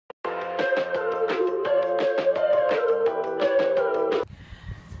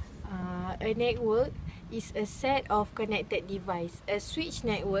A network is a set of connected devices. A switch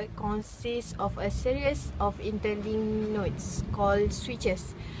network consists of a series of interlinked nodes called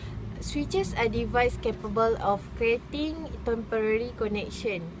switches. Switches are devices capable of creating temporary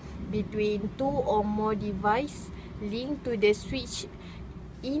connection between two or more devices linked to the switch.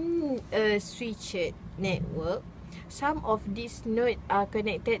 In a switched network, some of these nodes are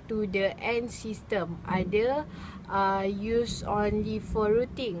connected to the end system. Others are used only for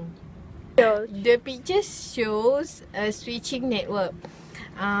routing. The picture shows a switching network.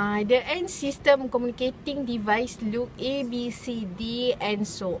 The end system communicating device look A, B, C, D and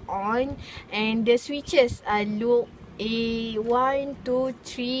so on. And the switches are look A, 1, 2,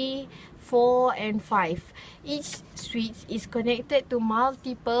 3, 4 and 5. Each switch is connected to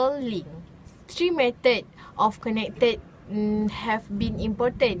multiple links. Three methods of connected have been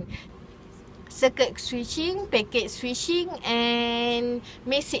important: circuit switching, packet switching and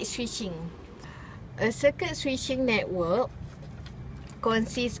message switching. A circuit switching network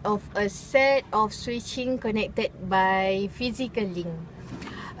consists of a set of switching connected by physical link.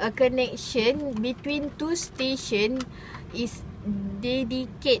 A connection between two stations is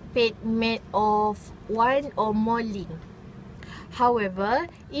dedicated made of one or more links. However,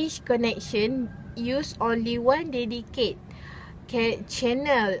 each connection uses only one dedicated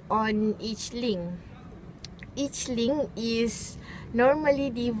channel on each link. Each link is normally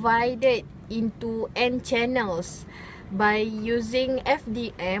divided into n channels by using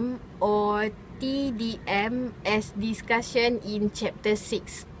FDM or TDM as discussion in chapter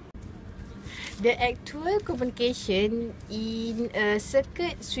 6. The actual communication in a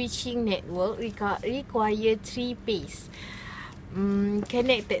circuit switching network require three phases: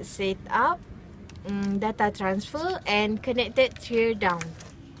 connected setup, data transfer and connected teardown.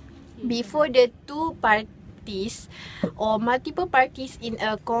 Before the two parties or multiple parties in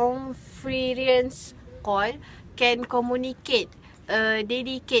a conference call can communicate, a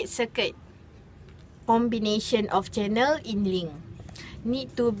dedicated circuit combination of channel in link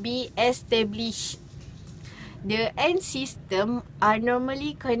need to be established. The end system are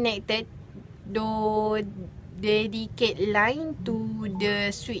normally connected to dedicated line to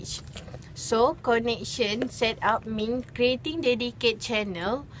the switch. So connection setup means creating dedicated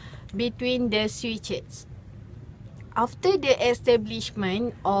channel between the switches. After the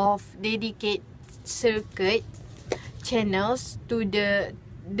establishment of dedicated circuit channels to the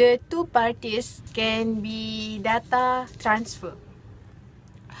two parties can be data transfer.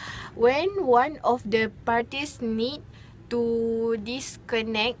 When one of the parties need to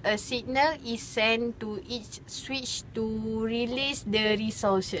disconnect, a signal is sent to each switch to release the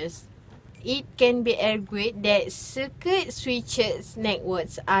resources. It can be argued that circuit switches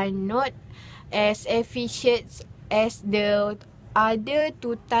networks are not as efficient as the other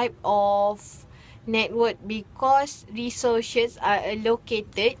two types of network because resources are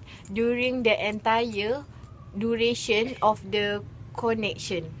allocated during the entire duration of the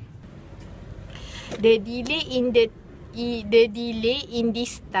connection. The delay in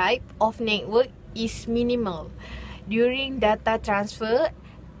this type of network is minimal. During data transfer,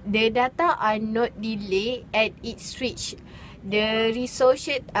 the data are not delayed at each switch. The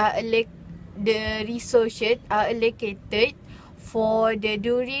resources are allocated for the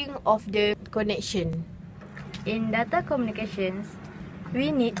during of the connection. In data communications,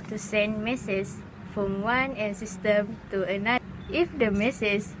 we need to send messages from one end system to another. If the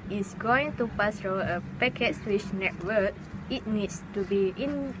message is going to pass through a packet switch network, it needs to be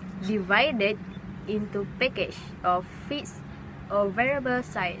divided into packages of fixed or variable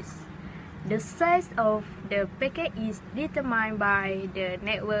size. The size of the packet is determined by the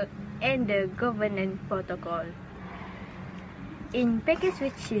network and the governance protocol. In packet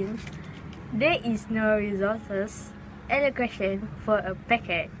switching, there is no resources allocation for a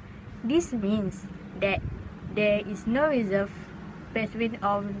packet. This means that there is no reserve between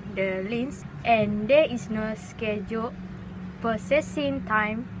all the links and there is no scheduled processing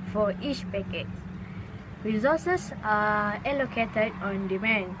time for each packet. Resources are allocated on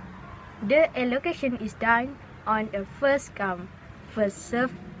demand. The allocation is done on a first come, first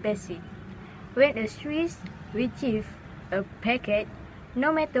served basis. When a switch receives a packet,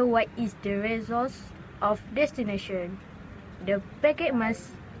 no matter what is the resource of destination, the packet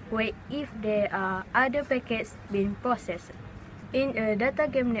must wait if there are other packets being processed. In a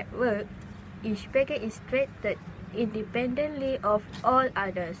data game network, each packet is treated independently of all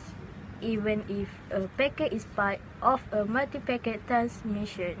others, even if a packet is part of a multi-packet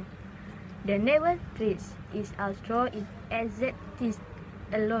transmission. The network treats it as though it exists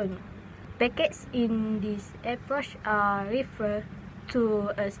alone. Packets in this approach are referred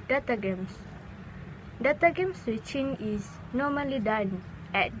to as datagrams. Datagram switching is normally done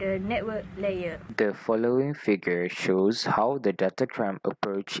at the network layer. The following figure shows how the datagram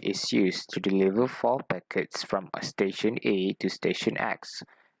approach is used to deliver file packets from station A to station X.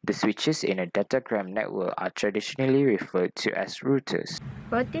 The switches in a datagram network are traditionally referred to as routers.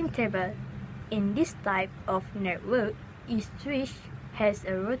 Routing table. In this type of network, each switch has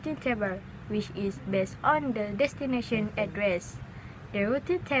a routing table which is based on the destination address. The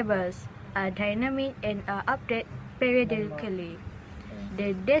routing tables are dynamic and are updated periodically.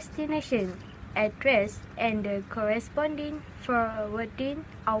 The destination address and the corresponding forwarding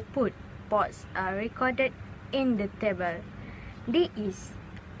output ports are recorded in the table. This is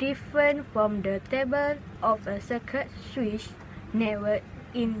different from the table of a circuit switch network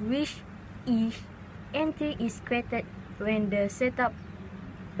in which each entry is created when the setup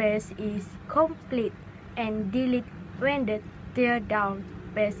phase is complete and deleted when the teardown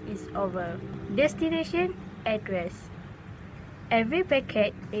phase is over. Destination address. Every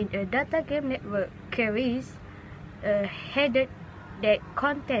packet in a datagram network carries a header that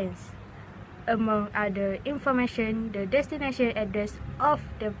contains, among other information, the destination address of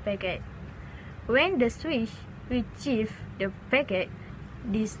the packet. When the switch receives the packet,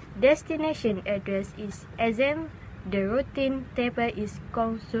 this destination address is assumed. The routing table is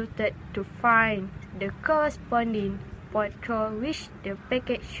consulted to find the corresponding port through which the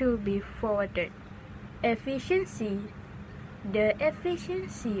packet should be forwarded. Efficiency. The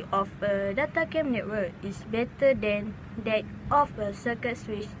efficiency of a datagram network is better than that of a circuit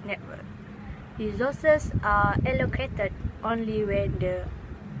switch network. Resources are allocated only when there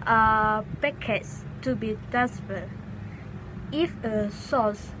are packets to be transferred. If a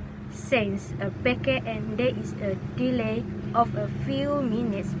source sends a packet and there is a delay of a few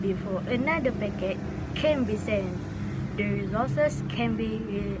minutes before another packet can be sent, the resources can be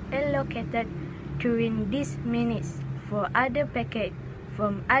reallocated during these minutes for other packets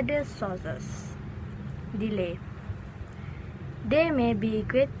from other sources. Delay. There may be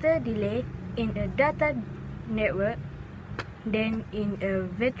greater delay in a data network than in a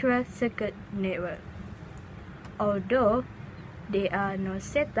virtual circuit network. Although there are no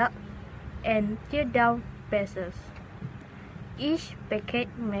setup and teardown phases, each packet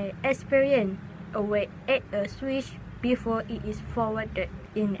may experience a wait at a switch before it is forwarded.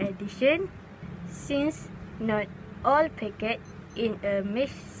 In addition, since not all packets in a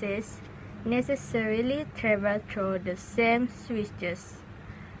message necessarily travel through the same switches,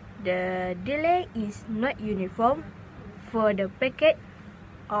 the delay is not uniform for the packet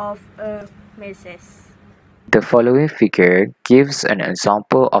of a message. The following figure gives an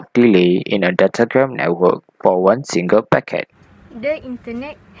example of delay in a datagram network for one single packet. The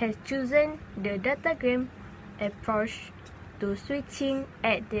Internet has chosen the datagram approach to switching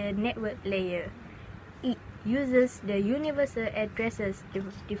at the network layer. It uses the universal addresses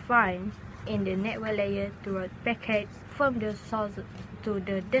defined in the network layer to route packets from the source to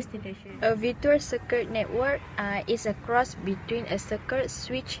the destination. A virtual circuit network is a cross between a circuit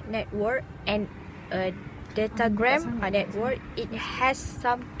switch network and a datagram network. It has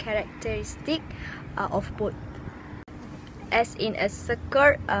some characteristic of both. As in a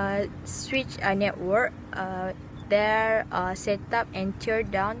circuit switch network, there are setup and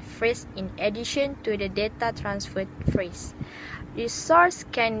teardown phase in addition to the data transfer phase. Resource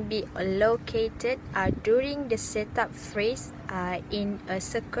can be allocated during the setup phase in a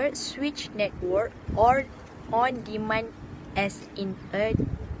circuit switch network or on demand as in a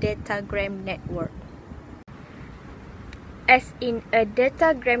datagram network. As in a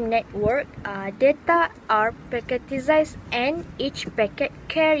datagram network, data are packetized and each packet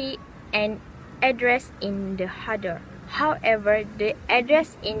carry an address in the header. However, the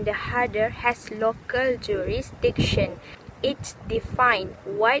address in the header has local jurisdiction. It defines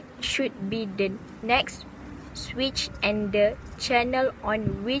what should be the next switch and the channel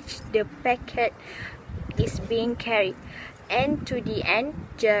on which the packet is being carried, and to the end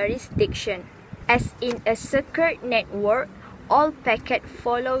jurisdiction. As in a circuit network, all packets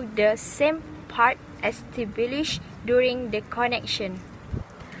follow the same path established during the connection.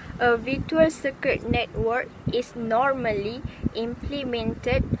 A virtual circuit network is normally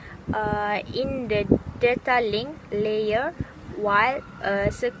implemented in the data link layer, while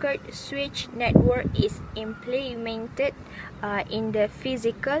a circuit switch network is implemented in the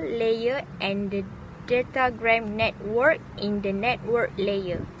physical layer and the datagram network in the network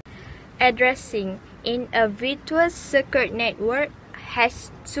layer. Addressing in a virtual circuit network has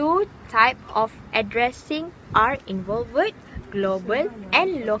two types of addressing are involved: global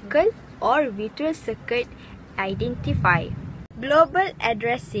and local or virtual circuit identifier. Global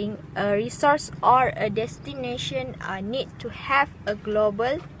addressing, a resource or a destination need to have a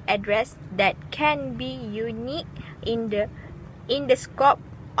global address that can be unique in the scope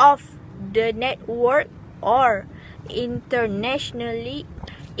of the network or internationally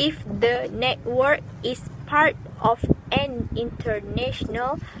if the network is part of an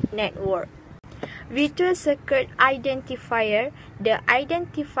international network. Virtual Circuit Identifier, the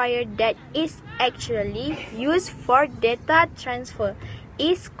identifier that is actually used for data transfer,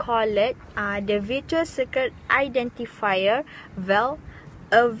 is called the Virtual Circuit Identifier val.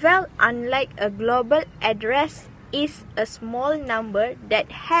 A val, unlike a global address, is a small number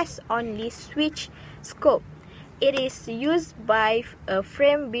that has only switch scope. It is used by a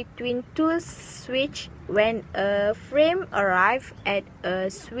frame between two switches. When a frame arrives at a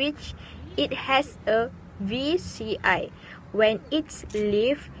switch, it has a VCI. When it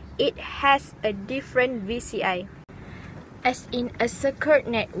leaves, it has a different VCI. As in a circuit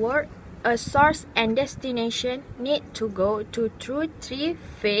network, a source and destination need to go through three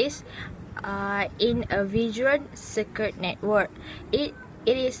phases in a visual circuit network. It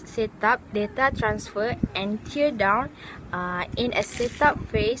is setup, data transfer, and tear down. In a setup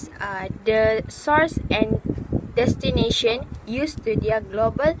phase, the source and destination use their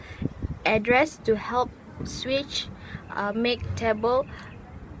global address to help switch make table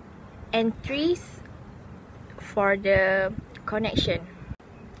entries for the connection.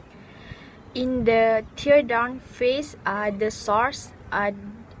 In the teardown phase, the source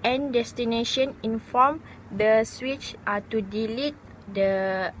and destination inform the switch to delete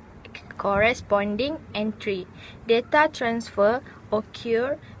the corresponding entry. Data transfer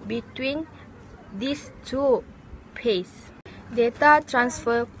occur between these two phases. Data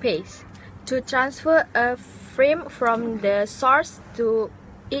transfer phase. To transfer a frame from the source to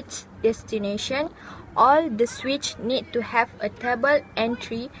its destination, all the switch need to have a table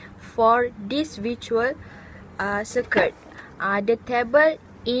entry for this virtual circuit. The table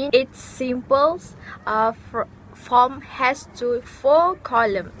in its simple form has four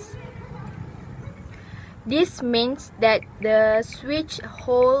columns. This means that the switch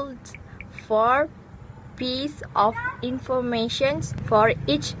holds 4 pieces of information for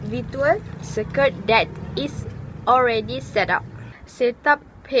each virtual circuit that is already set up. Setup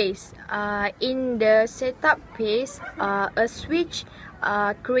phase. In the setup phase, a switch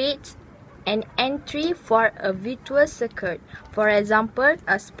creates an entry for a virtual circuit. For example,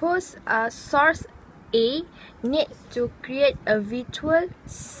 suppose source A needs to create a virtual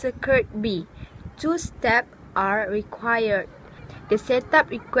circuit B. Two steps are required: the setup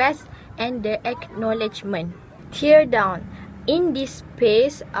request and the acknowledgement. Tear down. In this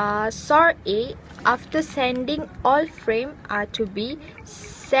phase, source A, after sending all frames to B,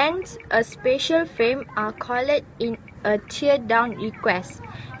 sends a special frame called in a tear down request.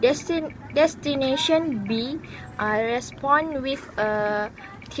 Destination B respond with a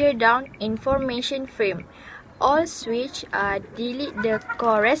tear down information frame. All switch delete the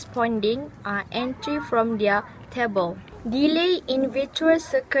corresponding entry from their table. Delay in virtual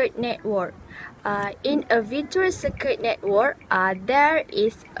circuit network. In a virtual circuit network, there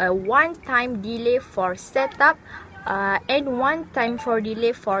is a one-time delay for setup and one-time for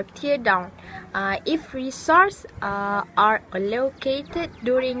delay for teardown. If resources are allocated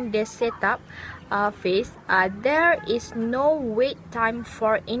during the setup phase, there is no wait time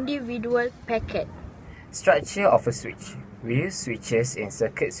for individual packet. Structure of a switch. We use switches in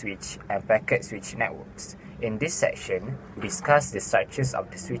circuit switch and packet switch networks. In this section, we discuss the structures of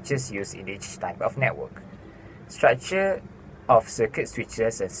the switches used in each type of network. Structure of circuit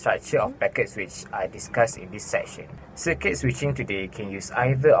switches and structure of packet switch are discussed in this section. Circuit switching today can use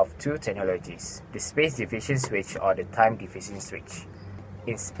either of two technologies, the space division switch or the time division switch.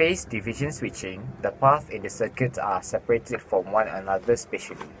 In space division switching, the paths in the circuit are separated from one another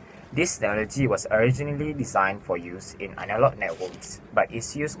spatially. This technology was originally designed for use in analog networks, but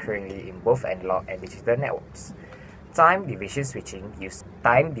is used currently in both analog and digital networks. Time division switching uses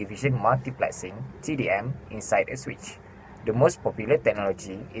time division multiplexing (TDM) inside a switch. The most popular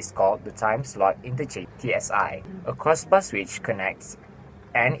technology is called the time slot interchange (TSI). A crossbar switch connects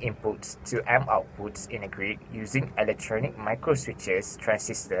N inputs to M outputs in a grid using electronic microswitches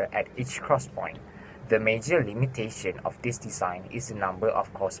transistor at each crosspoint. The major limitation of this design is the number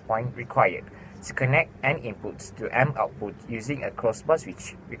of crosspoints required. To connect N inputs to M output using a crossbar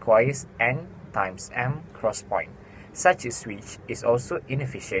switch requires N times M crosspoint. Such a switch is also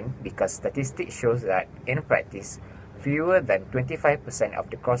inefficient because statistics show that, in practice, fewer than 25% of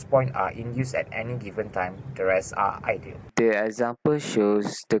the crosspoints are in use at any given time, the rest are idle. The example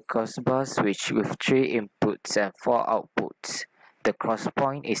shows the crossbar switch with 3 inputs and 4 outputs. The cross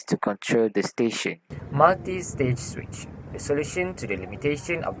point is to control the station. Multi-stage switch. The solution to the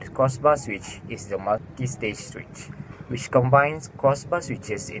limitation of the crossbar switch is the multi-stage switch, which combines crossbar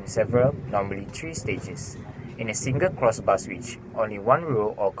switches in several, normally 3 stages. In a single crossbar switch, only one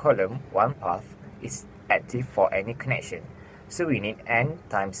row or column, one path, is active for any connection, so we need n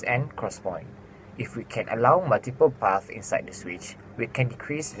times n cross point. If we can allow multiple paths inside the switch, we can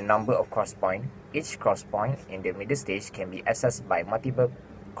decrease the number of cross points. Each cross point in the middle stage can be accessed by multiple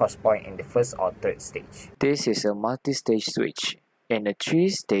cross points in the first or third stage. This is a multi-stage switch. In a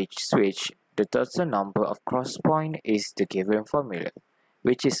 3-stage switch, the total number of cross points is the given formula,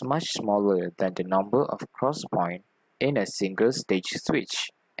 which is much smaller than the number of cross points in a single-stage switch,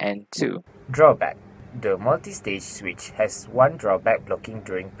 N2. Drawback. The multi-stage switch has one drawback: blocking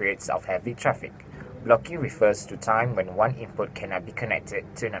during periods of heavy traffic. Blocking refers to time when one input cannot be connected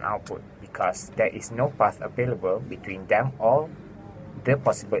to an output because there is no path available between them or the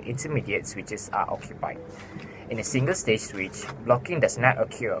possible intermediate switches are occupied. In a single-stage switch, blocking does not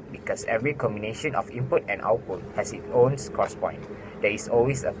occur because every combination of input and output has its own cross point. There is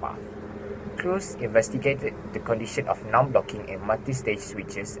always a path. Clues investigated the condition of non-blocking in multi-stage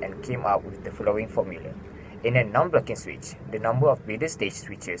switches and came up with the following formula. In a non-blocking switch, the number of middle-stage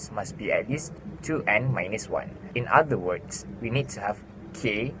switches must be at least 2n minus 1. In other words, we need to have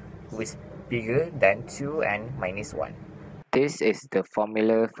k which is bigger than 2n minus 1. This is the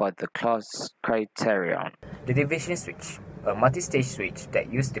formula for the Claus criterion. The division switch, a multi-stage switch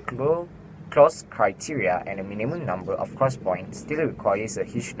that uses the Claus criteria and a minimum number of cross points, still requires a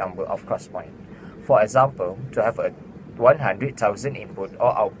huge number of cross points. For example, to have a 100,000 input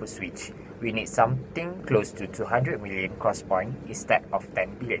or output switch, we need something close to 200 million cross points instead of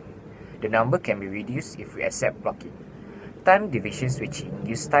 10 billion. The number can be reduced if we accept blocking. Time division switching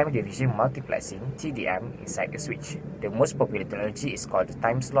uses time division multiplexing (TDM) inside the switch. The most popular technology is called the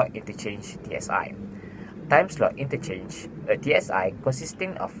time slot interchange (TSI). Time slot interchange, a TSI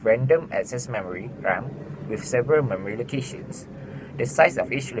consisting of random access memory (RAM) with several memory locations. The size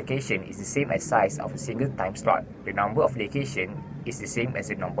of each location is the same as size of a single time slot. The number of locations is the same as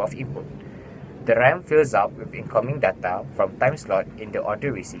the number of input. The RAM fills up with incoming data from time slot in the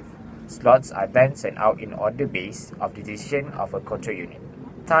order received. Slots are then sent out in order based on the decision of a control unit.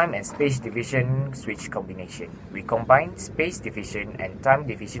 Time and space division switch combination. We combine space division and time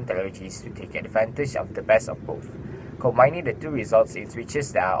division technologies to take advantage of the best of both. Combining the two results in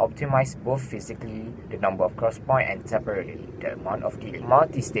switches that are optimized both physically, the number of cross points, and temporarily, the amount of delay.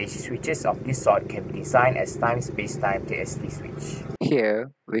 Multi-stage switches of this sort can be designed as time-space-time TST switch.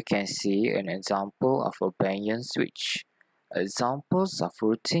 Here, we can see an example of a Bayesian switch. Examples of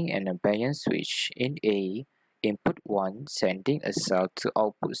routing an abelian switch. In A, input 1 sending a cell to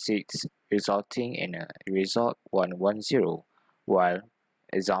output 6, resulting in a result 110, while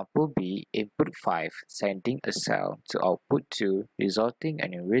example B, input 5 sending a cell to output 2, resulting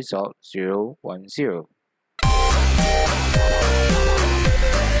in a result 010.